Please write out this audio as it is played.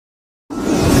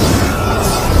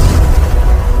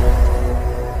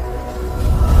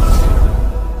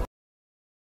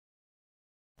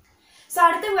So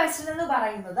അടുത്ത question എന്ന്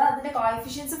പറയുന്നത് അതിന്റെ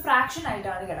കോഎഫിഷ്യൻസ് ഫ്രാക്ഷൻ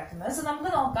ആയിട്ടാണ് കിടക്കുന്നത്. സോ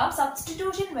നമുക്ക് നോക്കാം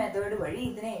സബ്സ്റ്റിറ്റ്യൂഷൻ മെത്തേഡ് വഴി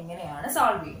ഇതിനെ എങ്ങനെയാണ്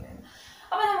സോൾവ് ചെയ്യുന്നത്.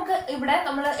 അപ്പോൾ നമുക്ക് ഇവിടെ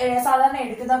നമ്മൾ സാധാരണ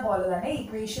എടുക്കുന്ന പോലെ തന്നെ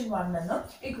ഇക്വേഷൻ 1 എന്നും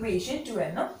ഇക്വേഷൻ 2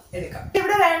 എന്നും എടുക്കാം.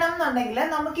 ഇവിടെ വേണമെന്നുണ്ടെങ്കിൽ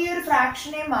നമുക്ക് ഈ ഒരു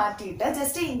ഫ്രാക്ഷനെ മാറ്റിയിട്ട്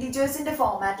ജസ്റ്റ് ഇൻറ്റിജേഴ്സിന്റെ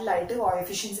ഫോർമാറ്റിലായിട്ട്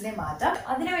കോഎഫിഷ്യൻസിനെ മാറ്റാം.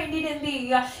 അതിന് വേണ്ടിയിട്ട് എന്ത്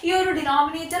ചെയ്യുക, ഈ ഒരു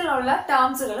ഡിനോമിനേറ്ററിലുള്ള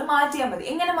ടേംസുകൾ മാറ്റിയാൽ മതി.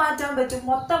 എങ്ങനെ മാറ്റാൻ പറ്റും?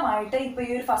 മൊത്തമായിട്ട് ഇപ്പൊ ഈ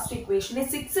ഒരു ഫസ്റ്റ് ഇക്വേഷനെ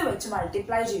 6 വെച്ച്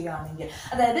മൾട്ടിപ്ലൈ ചെയ്യുകയാണെങ്കിൽ,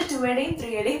 അതായത് 2യുടെയും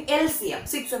 3യുടെയും LCM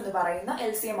 6 എന്ന് പറയുന്ന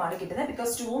LCM ആണ് കിട്ടുന്നത്.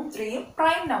 ബിക്കോസ് 2ഉം 3യും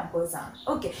പ്രൈം നമ്പേഴ്സ് ആണ്.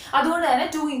 ഓക്കെ, അതുകൊണ്ട് തന്നെ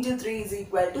 2 × 3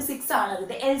 = 6 ആണ്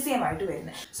അതിന്റെ LCM ആയിട്ട്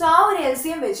വരുന്നത്. സോ ആ ഒരു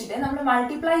LCM വെച്ചിട്ട് നമ്മൾ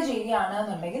മൾട്ടിപ്ലൈ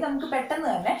ചെയ്യുകയാണെന്നുണ്ടെങ്കിൽ നമുക്ക് പെട്ടെന്ന്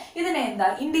തന്നെ ഇതിനെ എന്താ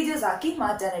ഇൻഡിജേഴ്സ് ആക്കി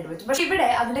മാറ്റാനായിട്ട് പറ്റും. പക്ഷെ ഇവിടെ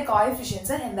അതിന്റെ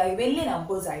കോഎഫിഷ്യൻസ് എന്തായി വലിയ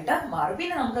നമ്പേഴ്സ് ആയിട്ട് മാറും.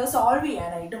 പിന്നെ നമുക്ക് സോൾവ്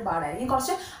ചെയ്യാനായിട്ടും പാടായിരിക്കും,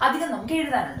 കുറച്ച് അധികം നമുക്ക്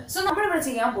എഴുതാനുണ്ട്. സോ നമ്മൾ ഇവിടെ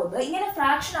ചെയ്യാൻ പോകുന്നത് ഇങ്ങനെ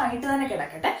ഫ്രാക്ഷൻ ആയിട്ട് തന്നെ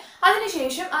കിടക്കട്ടെ,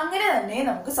 അതിനുശേഷം അങ്ങനെ തന്നെ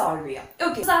നമുക്ക് സോൾവ് ചെയ്യാം.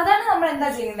 ഓക്കെ, സാധാരണ നമ്മൾ എന്താ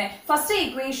ചെയ്യുന്നത്, ഫസ്റ്റ്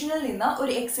ഇക്വേഷനിൽ നിന്ന്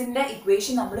ഒരു എക്സിന്റെ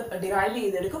ഇക്വേഷൻ നമ്മൾ ഡിറൈവ്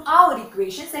ചെയ്തെടുക്കും. ആ ഒരു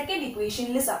ഇക്വേഷൻ സെക്കൻഡ്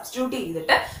ഇക്വേഷനിൽ സബ്സ്റ്റിറ്റ്യൂട്ട്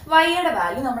ചെയ്തിട്ട് വൈയുടെ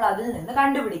വാല്യൂ നമ്മൾ അതിൽ നിന്ന്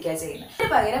കണ്ടുപിടിക്കുക ചെയ്യുന്നത്. ഇതിന്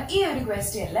പകരം ഈ ഒരു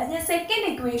ക്വസ്റ്റ്യനിൽ ഞാൻ സെക്കൻഡ്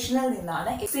ഇക്വേഷനിൽ നിന്നാണ്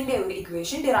എക്സിന്റെ ഒരു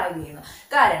ഇക്വേഷൻ ഡിറൈവ് ചെയ്യുന്നത്.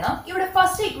 കാരണം ഇവിടെ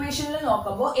ഫസ്റ്റ് ഇക്വേഷനിൽ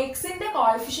നോക്കുമ്പോൾ എക്സിന്റെ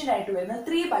കോഎഫിഷ്യന്റ് ആയിട്ട് വരുന്നത്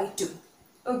 3/2.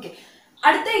 ഓക്കെ,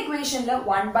 അടുത്ത ഇക്വേഷനിൽ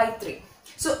 1/3.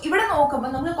 സോ ഇവിടെ നോക്കുമ്പോൾ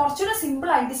നമ്മൾ കുറച്ചുകൂടെ സിമ്പിൾ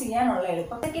ആയിട്ട് ചെയ്യാനുള്ള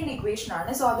എളുപ്പം സെക്കൻഡ് ഇക്വേഷൻ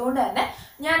ആണ്. സോ അതുകൊണ്ട് തന്നെ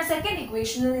ഞാൻ സെക്കൻഡ്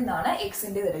ഇക്വേഷനിൽ നിന്നാണ്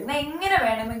എക്സിന്റെ എടുക്കുന്നത്. എങ്ങനെ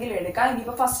വേണമെങ്കിലും എടുക്കാം.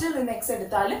 ഇനിയിപ്പോൾ ഫസ്റ്റിൽ നിന്ന് എക്സ്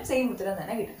എടുത്താലും സെയിം ഉത്തരം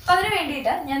തന്നെ കിട്ടും. അപ്പൊ അതിന്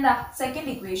വേണ്ടിയിട്ട് ഞാൻ എന്താ സെക്കൻഡ്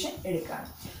ഇക്വേഷൻ എടുക്കുകയാണ്.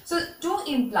 സോ 2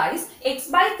 implies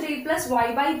x/3 +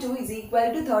 y/2 =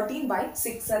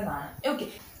 13/6 എന്നാണ്. ഓക്കെ,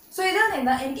 സോ ഇതിൽ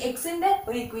നിന്ന് എനിക്ക് എക്സിന്റെ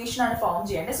ഒരു ഇക്വേഷൻ ആണ് ഫോം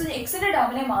ചെയ്യേണ്ടത്. സോ എക്സിന്റെ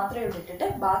ടേമിനെ മാത്രമേ ഇട്ടിട്ട്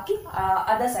ബാക്കി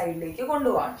അതർ സൈഡിലേക്ക്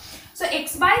കൊണ്ടുപോകാം. So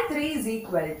x/3 =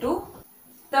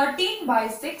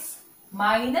 13/6 -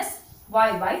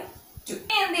 y/2.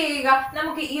 എന്ത് ചെയ്യുക,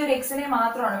 നമുക്ക് ഈ ഒരു എക്സിനെ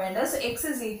മാത്രമാണ് വേണ്ടത്. So x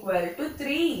 =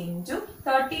 3 ×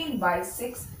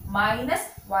 13/6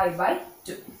 -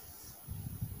 y/2.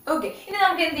 ഓക്കെ, ഇനി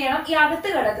നമുക്ക് എന്ത് ചെയ്യണം, ഈ അകത്ത്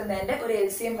കിടക്കുന്നതിന്റെ ഒരു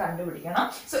LCM കണ്ടുപിടിക്കണം.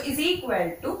 സോ =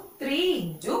 3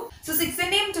 × സോ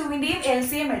 6ന്റെയും 2ന്റെയും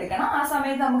LCM എടുക്കണം. ആ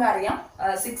സമയത്ത് നമുക്കറിയാം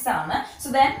 6 ആണ്. സോ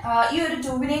ദെൻ ഈ ഒരു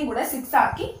 2വിനെയും കൂടെ 6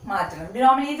 ആക്കി മാറ്റണം.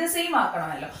 Denominator same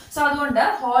ആക്കണമല്ലോ. സോ അതുകൊണ്ട്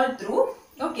ഹോൾ ത്രൂ.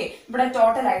 ഓക്കെ, ഇവിടെ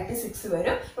ടോട്ടൽ ആയിട്ട് 6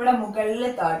 വരും. ഇവിടെ മുകളിൽ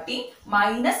 13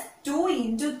 - 2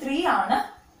 × 3 ആണ്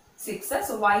 6.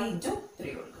 സോ y ×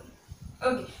 3 കൊടുക്കും.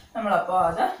 ഓക്കെ, നമ്മളപ്പോൾ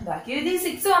അത് ഇതാക്കി. ഇത്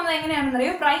 6 വന്നത് എങ്ങനെയാണെന്ന്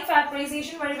അറിയോ, പ്രൈം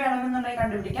ഫാക്ടറൈസേഷൻ വഴി വേണമെന്നുണ്ടെങ്കിൽ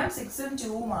കണ്ടുപിടിക്കാം. 6ഉം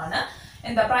 2ഉം ആണ്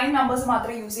എന്താ പ്രൈം നമ്പേഴ്സ്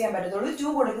മാത്രമേ യൂസ് ചെയ്യാൻ പറ്റത്തുള്ളൂ. 2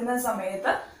 കൊടുക്കുന്ന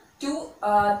സമയത്ത്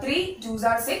 3 2s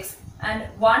are 6 and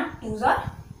 1 2s are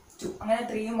 2. അങ്ങനെ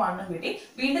 3ഉം 1ഉം കിട്ടി.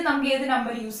 വീണ്ടും നമുക്ക് ഏത്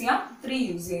നമ്പർ യൂസ് ചെയ്യാം, 3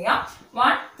 യൂസ് ചെയ്യാം.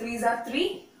 1 3s are 3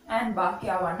 ആൻഡ് ബാക്കി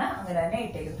ആ 1 അങ്ങനെ തന്നെ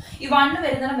ഇട്ടേക്കുന്നു. ഈ 1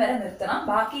 വരുന്നിടം വരെ നിർത്തണം.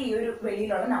 ബാക്കി ഈ ഒരു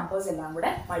വെളിയിലുള്ള നമ്പേഴ്സ് എല്ലാം കൂടെ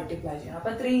മൾട്ടിപ്ലൈ ചെയ്യണം.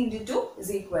 അപ്പൊ 3 × 2 =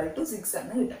 6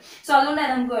 എന്ന് കിട്ടും. സോ അതുകൊണ്ട്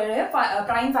തന്നെ നമുക്ക്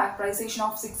prime factorisation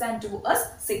of 6 and 2 is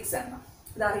 6 എന്ന്.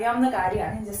 ഇത് അറിയാവുന്ന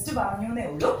കാര്യമാണ്, ജസ്റ്റ് പറഞ്ഞേ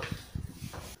ഉള്ളൂ.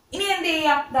 ഇനി എന്ത്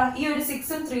ചെയ്യാം, ഈ ഒരു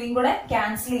 6ഉം 3ഉം കൂടെ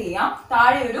ക്യാൻസൽ ചെയ്യാം.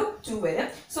 താഴെ ഒരു 2 വരും.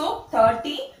 So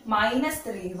 13 -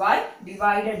 3y /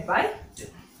 2.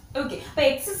 ഓക്കെ, അപ്പൊ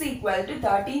x =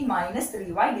 13 -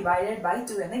 3y /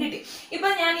 2 എന്ന് കിട്ടി. ഇപ്പൊ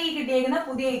ഞാൻ ഈ കിട്ടിയേക്കുന്ന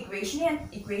പുതിയ ഇക്വേഷൻ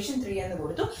 3 എന്ന്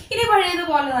കൊടുത്തു. ഇനി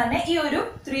പഴയതുപോലെ തന്നെ ഈ ഒരു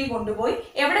 3 കൊണ്ടുപോയി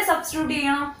എവിടെ സബ്സ്റ്റിറ്റ്യൂട്ട്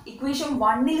ചെയ്യണം, ഇക്വേഷൻ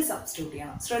 1ൽ സബ്സ്റ്റിറ്റ്യൂട്ട്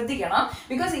ചെയ്യണം. ശ്രദ്ധിക്കണം,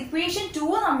 ബിക്കോസ് ഇക്വേഷൻ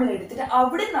 2 നമ്മൾ എടുത്തിട്ട്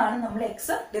അവിടെ നിന്നാണ് നമ്മൾ x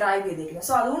ഡിറൈവ് ചെയ്തിരിക്കുന്നത്.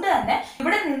 സോ അതുകൊണ്ട് തന്നെ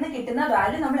ഇവിടെ നിന്ന് കിട്ടുന്ന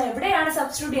വാല്യൂ നമ്മൾ എവിടെയാണ്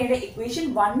സബ്സ്റ്റിറ്റ്യൂട്ട് ചെയ്യേണ്ടത്, ഇക്വേഷൻ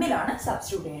 1ലാണ്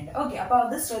സബ്സ്റ്റിറ്റ്യൂട്ട് ചെയ്യേണ്ടത്. ഓക്കെ, അപ്പൊ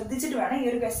അത് ശ്രദ്ധിച്ചിട്ട് വേണം. ഈ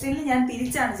ഒരു ക്വസ്റ്റ്യനിൽ ഞാൻ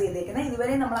തിരിച്ചാണ് ചെയ്തേക്കുന്നത്.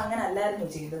 ഇതുവരെ നമ്മൾ അങ്ങനെ അല്ലായിരുന്നു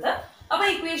ചെയ്തത്. അപ്പൊ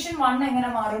ഇക്വേഷൻ 1 എങ്ങനെ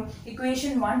മാറും,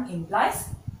 ഇക്വേഷൻ 1 implies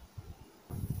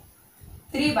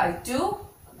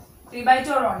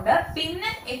 3/2 ഉണ്ട്. പിന്നെ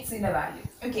എക്സിന്റെ വാല്യൂ.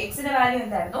 ഓക്കെ, എക്സിന്റെ വാല്യൂ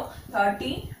എന്തായിരുന്നു,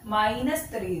 13 -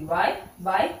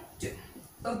 3y/2.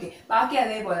 ഓക്കെ, ബാക്കി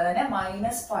അതേപോലെ തന്നെ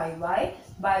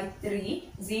 -5y/3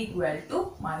 =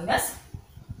 -2.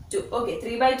 ഓക്കെ,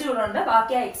 3/2 ഉണ്ട്.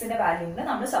 ബാക്കി ആ എക്സിന്റെ വാല്യൂവിന്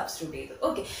നമ്മൾ സബ്സ്റ്റിറ്റ്യൂട്ട് ചെയ്തു.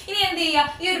 ഓക്കെ, ഇനി എന്ത് ചെയ്യുക,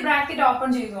 ഈ ഒരു ബ്രാക്കറ്റ് ഓപ്പൺ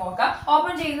ചെയ്ത് നോക്കാം.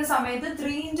 ഓപ്പൺ ചെയ്യുന്ന സമയത്ത്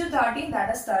 3 × 13 that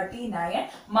is 39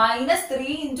 -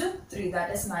 3 × 3 that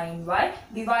is 9y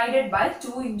 /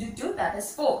 2 × 2 that is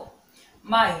 4 -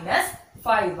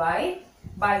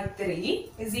 5y/3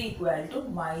 =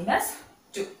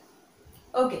 -2.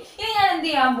 Okay, ഇനി ഞാൻ എന്ത്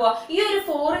ചെയ്യാൻ പോവാ, ഈ ഒരു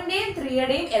 4ന്റെയും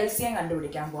 3യുടെയും LCM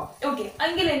കണ്ടുപിടിക്കാൻ പോവാം. ഓക്കെ,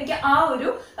 എങ്കിൽ എനിക്ക് ആ ഒരു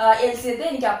LCMത്തെ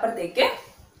എനിക്ക് അപ്പുറത്തേക്ക്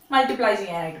മൾട്ടിപ്ലൈ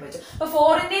ചെയ്യാനായിട്ട് പറ്റും. അപ്പൊ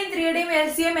 4ന്റെയും 3യുടെയും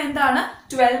LCM എന്താണ്,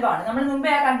 12 ആണ്. നമ്മൾ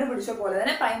മുമ്പേ കണ്ടുപിടിച്ച പോലെ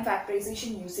തന്നെ പ്രൈം ഫാക്ടറൈസേഷൻ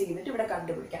യൂസ് ചെയ്തിട്ട് ഇവിടെ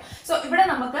കണ്ടുപിടിക്കാം. സോ ഇവിടെ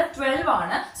നമുക്ക് 12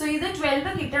 ആണ്. സോ ഇത്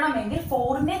 12 കിട്ടണമെങ്കിൽ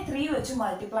 4നെ 3 വെച്ച്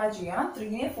മൾട്ടിപ്ലൈ ചെയ്യണം,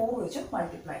 3നെ 4 വെച്ച്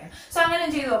മൾട്ടിപ്ലൈ ചെയ്യണം. സോ അങ്ങനെ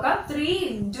ചെയ്ത് നോക്കാം. 3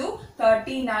 ×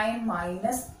 39 -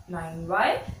 9y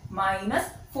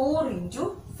 4 into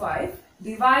 5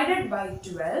 divided by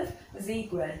 12 is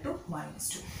equal to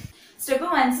 -2. Step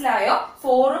മനസ്സിലായോ?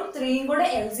 4ഉം 3യും കൂടെ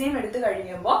LCM എടുത്തു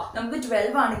കഴിയുമ്പോൾ നമുക്ക്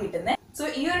 12 ആണ് കിട്ടുന്നത്. സോ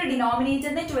ഈ ഒരു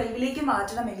ഡിനോമിനേറ്ററിനെ 12ലേക്ക്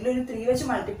മാറ്റണമെങ്കിൽ ഒരു 3 വെച്ച്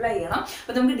മൾട്ടിപ്ലൈ ചെയ്യണം.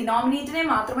 അപ്പോൾ നമുക്ക് ഡിനോമിനേറ്ററിനെ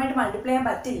മാത്രമായിട്ട് മൾട്ടിപ്ലൈ ചെയ്യാൻ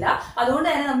പറ്റില്ല. അതുകൊണ്ട്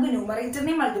തന്നെ നമുക്ക്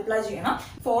ന്യൂമറേറ്ററിനെ മൾട്ടിപ്ലൈ ചെയ്യണം.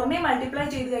 4നെ മൾട്ടിപ്ലൈ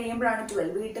ചെയ്ത് കഴിയുമ്പോഴാണ്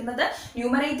 12 കിട്ടുന്നത്.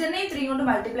 ന്യൂമറേറ്ററിനെ 3 കൊണ്ട്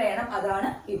മൾട്ടിപ്ലൈ ചെയ്യണം. അതാണ്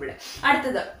ഇവിടെ.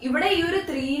 അടുത്തത് ഇവിടെ ഈ ഒരു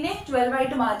 3നെ 12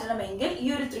 ആയിട്ട് മാറ്റണമെങ്കിൽ ഈ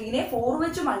ഒരു 3നെ 4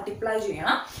 വെച്ച് മൾട്ടിപ്ലൈ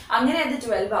ചെയ്യണം. അങ്ങനെ അത്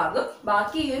 12 ആകും.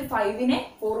 ബാക്കി ഈ ഒരു 5നെ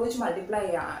 4 വെച്ച് മൾട്ടിപ്ലൈ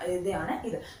ചെയ്യാണ്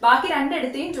ഇത്. ബാക്കി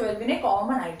രണ്ടിടത്തെയും 12നെ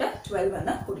കോമൺ ആയിട്ട് 12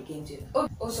 എന്ന് കൊടുക്കുകയും ചെയ്തു.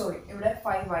 സോറി, ഇവിടെ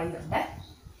 5y ഉണ്ട്.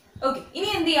 ഓക്കെ, ഇനി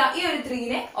എന്ത് ചെയ്യാം? ഈ ഒരു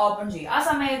 3നെ ഓപ്പൺ ചെയ്യുക. ആ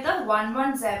സമയത്ത്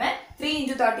 117 3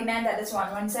 into 39 that is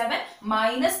 117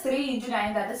 minus 3 into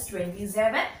 9 that is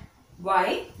 27y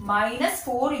minus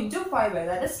 4 into 5y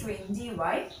that is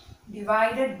 20y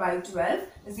divided by 12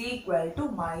 is equal to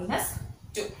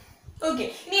 -2. Okay,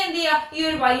 ഇനി എന്ത് ചെയ്യാം? ഈ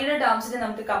ഒരു വൈയുടെ ടേംസിനെ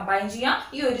നമുക്ക് കമ്പൈൻ ചെയ്യാം.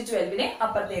 ഈ ഒരു 12നെ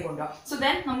അപ്പുറത്തേക്ക് കൊണ്ടുപോകാം. സോ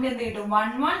ദെൻ നമുക്ക് എന്ത് കിട്ടും?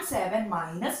 117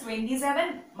 minus 27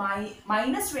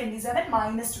 minus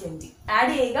 20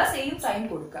 ആഡ് ചെയ്യുക, സെയിം സൈൻ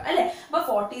കൊടുക്കുക അല്ലെ. അപ്പൊ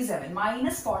 47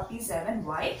 minus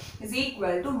 47y is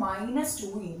equal to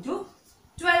 -2 into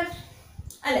 12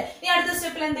 അല്ലെ. ഇനി അടുത്ത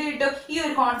സ്റ്റെപ്പിൽ എന്ത് കിട്ടും? ഈ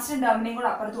ഒരു കോൺസ്റ്റന്റ് ടേമിനെയും കൂടെ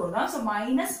അപ്പുറത്ത് കൊടുക്കാം. So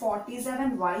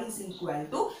 -47y is equal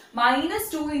to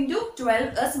 -2 into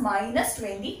 12 is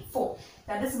 -24.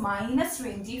 That is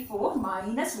 -24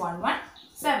 minus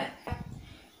 117.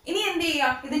 ഇനി എന്ത്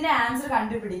ചെയ്യുക? ഇതിന്റെ ആൻസർ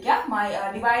കണ്ടുപിടിക്കുക.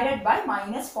 ഡിവൈഡഡ് ബൈ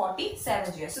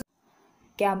 -47 ചെയ്യുക.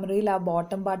 ക്യാമറയിൽ ആ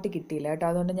ബോട്ടം പാർട്ട് കിട്ടിയില്ല കേട്ടോ,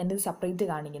 അതുകൊണ്ട് ഞാനിത് സെപ്പറേറ്റ്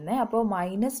കാണിക്കുന്നത്. അപ്പോൾ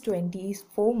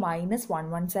 -24 minus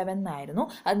 117 എന്നായിരുന്നു.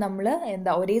 അത് നമ്മൾ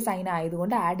എന്താ ഒരേ സൈൻ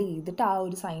ആയതുകൊണ്ട് ആഡ് ചെയ്തിട്ട് ആ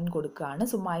ഒരു സൈൻ കൊടുക്കുകയാണ്.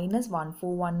 സോ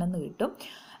 -141 എന്ന് കിട്ടും.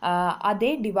 അതേ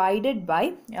ഡിവൈഡഡ് ബൈ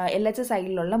LHS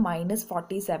സൈഡിലുള്ള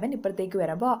 -47 ഇപ്പുറത്തേക്ക്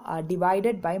വരുമ്പോൾ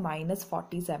ഡിവൈഡഡ് ബൈ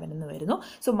 -47 എന്ന് വരുന്നു.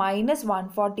 So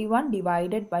 -141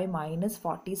 divided by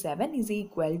 -47 is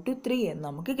equal to 3 എന്ന്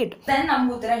നമുക്ക് കിട്ടും. ദെൻ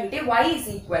നമുക്ക് ഉത്തരം കിട്ടി y ഈസ്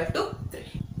ഈക്വൽ ടു 3.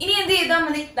 ഇനി എന്ത് ചെയ്താൽ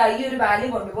മതി? ഈ ഒരു വാല്യൂ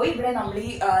കൊണ്ടുപോയി ഇവിടെ നമ്മൾ ഈ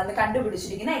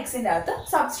കണ്ടുപിടിച്ചിരിക്കുന്ന എക്സിന്റെ അകത്ത്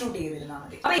സബ്സ്റ്റിറ്റ്യൂട്ട് ചെയ്തിരുന്നാൽ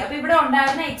മതി. അപ്പൊ ഇവിടെ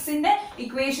ഉണ്ടായിരുന്ന എക്സിന്റെ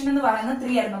ഇക്വേഷൻ എന്ന് പറയുന്നത്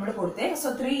 3 ആയിരുന്നു നമ്മൾ കൊടുത്തത്. So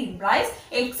 3 implies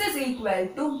x is equal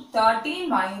to 13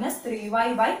 minus 3y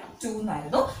by 2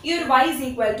 എന്നായിരുന്നു. ഈ ഒരു y is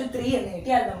equal to 3 എന്ന്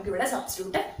കിട്ടി. അത് നമുക്ക് ഇവിടെ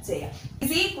സബ്സ്റ്റിറ്റ്യൂട്ട് ചെയ്യാം.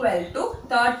 is equal to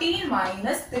 13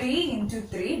 minus 3 into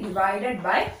 3 divided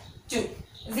by 2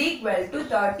 is equal to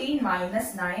 13 minus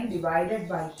 9 divided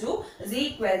by 2 is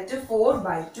equal to 4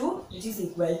 by 2 which is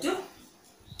equal to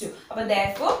 2. But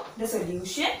therefore the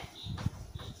solution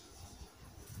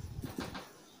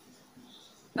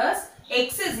is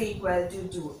x is equal to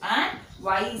 2 and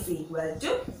y is equal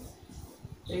to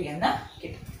 3 എന്ന്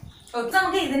കിട്ടും.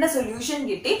 നമുക്ക് ഇതിന്റെ solution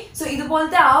കിട്ടി. So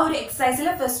ഇതുപോലത്തെ ആ ഒരു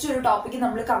എക്സസൈസിലെ first ഒരു topic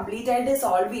നമ്മൾ കംപ്ലീറ്റ് ആയിട്ട്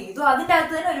സോൾവ് ചെയ്തു. അതിൻ്റെ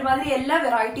അകത്ത് തന്നെ ഒരുമാതിരി എല്ലാ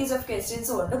വെറൈറ്റീസ് ഓഫ്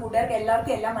ക്വസ്റ്റ്യൻസും ഉണ്ട്. കൂട്ടുകാർക്ക്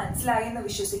എല്ലാവർക്കും എല്ലാം മനസ്സിലായി എന്ന്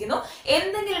വിശ്വസിക്കുന്നു.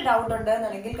 എന്തെങ്കിലും ഡൗട്ട്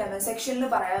ഉണ്ടെന്നുണ്ടെങ്കിൽ കമന്റ് സെക്ഷനിൽ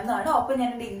പറയാവുന്നതാണ്. ഒപ്പം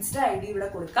ഞാൻ എൻ്റെ ഇൻസ്റ്റ ID ഇവിടെ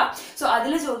കൊടുക്കാം. സോ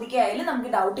അതിൽ ചോദിക്കുകയായാലും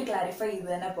നമുക്ക് ഡൗട്ട് ക്ലാരിഫൈ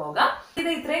ചെയ്ത് തന്നെ പോകാം. ഇത്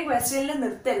ഇത്രയും ക്വസ്റ്റ്യനിൽ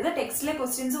നിർത്തരുത്. ടെക്സ്റ്റിലെ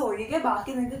ക്വസ്റ്റ്യൻസ് ഒഴികെ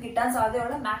ബാക്കി നിങ്ങൾക്ക് കിട്ടാൻ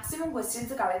സാധ്യതയുള്ള മാക്സിമം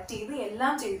ക്വസ്റ്റ്യൻസ് കളക്ട് ചെയ്ത്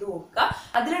എല്ലാം ചെയ്തു നോക്കുക.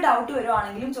 അതിൽ ഡൗട്ട്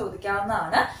വരുവാണെങ്കിലും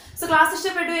ചോദിക്കാവുന്നതാണ്. സോ ക്ലാസ്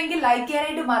ഇഷ്ടപ്പെട്ടുവെങ്കിൽ ലൈക്ക്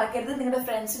ചെയ്യാനായിട്ട് മറക്കരുത്. നിങ്ങളുടെ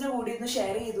ഫ്രണ്ട്സിന് കൂടി ഒന്ന്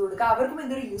ഷെയർ ചെയ്ത് കൊടുക്കുക. അവർക്കും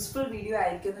ഇതൊരു യൂസ്ഫുൾ വീഡിയോ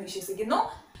ആയിരിക്കും എന്ന് വിശ്വസിക്കുന്നു.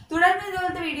 തുടർന്ന്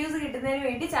ഇതുപോലത്തെ വീഡിയോസ് കിട്ടുന്നതിന്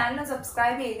വേണ്ടി ചാനൽ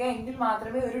സബ്സ്ക്രൈബ് ചെയ്യുക. എങ്കിൽ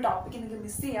മാത്രമേ ഒരു ടോപ്പിക്ക് നിങ്ങൾക്ക്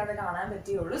മിസ് ചെയ്യാതെ കാണാൻ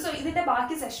പറ്റുകയുള്ളൂ. സോ ഇതിന്റെ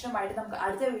ബാക്കി സെഷനുമായിട്ട് നമുക്ക്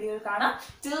അടുത്ത വീഡിയോയിൽ കാണാം.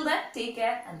 Till then take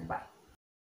care and by.